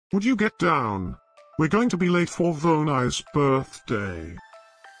Would you get down? We're going to be late for Volnei's birthday.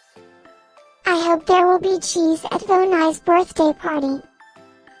 I hope there will be cheese at Volnei's birthday party.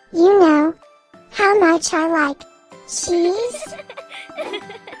 You know how much I like cheese.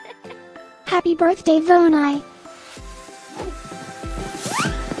 Happy birthday, Volnei.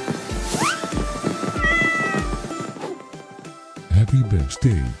 Happy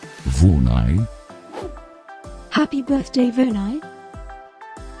birthday, Volnei. Happy birthday, Volnei.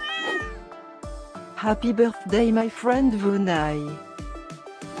 Happy birthday, my friend Volnei.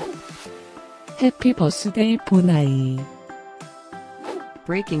 Happy birthday, Volnei.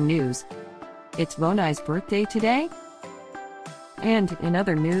 Breaking news. It's Volnei's birthday today? And in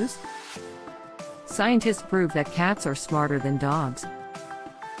other news, scientists prove that cats are smarter than dogs.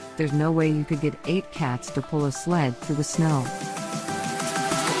 There's no way you could get 8 cats to pull a sled through the snow.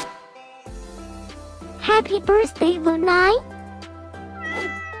 Happy birthday, Volnei.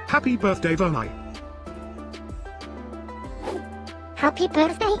 Happy birthday, Volnei. Happy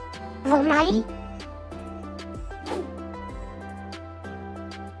birthday, Volnei.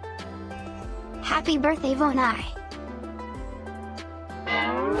 Happy birthday, Volnei.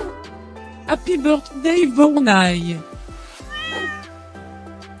 Happy birthday, Volnei.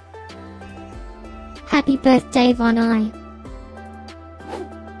 Happy birthday, Volnei.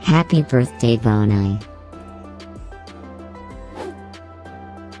 Happy birthday, Volnei.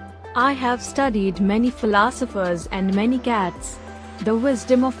 I have studied many philosophers and many cats. The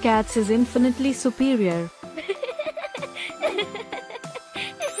wisdom of cats is infinitely superior.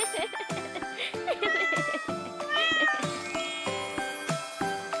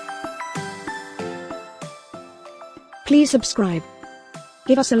 Please subscribe,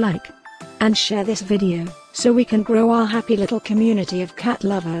 give us a like, and share this video, so we can grow our happy little community of cat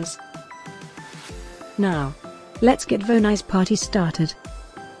lovers. Now, let's get Volnei's party started.